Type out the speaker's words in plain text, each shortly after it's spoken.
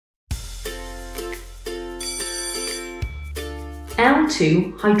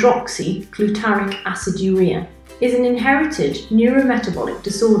L2HGA aciduria is an inherited neurometabolic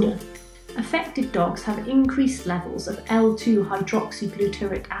disorder. Affected dogs have increased levels of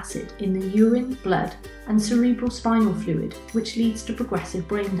L2-hydroxyglutaric acid in the urine, blood and cerebral spinal fluid, which leads to progressive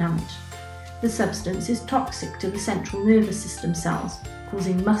brain damage. The substance is toxic to the central nervous system cells,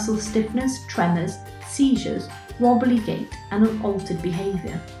 causing muscle stiffness, tremors, seizures, wobbly gait and an altered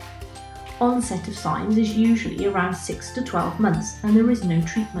behaviour. Onset of signs is usually around 6 to 12 months and there is no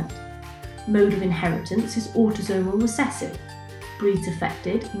treatment. Mode of inheritance is Autosomal Recessive. Breeds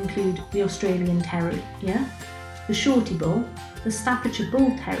affected include the Australian Terrier, the Shortybull, the Staffordshire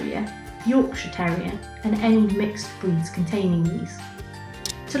Bull Terrier, Yorkshire Terrier and any mixed breeds containing these.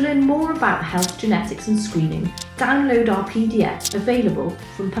 To learn more about health, genetics and screening, download our PDF available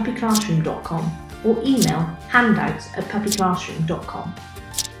from puppyclassroom.com or email handouts@puppyclassroom.com.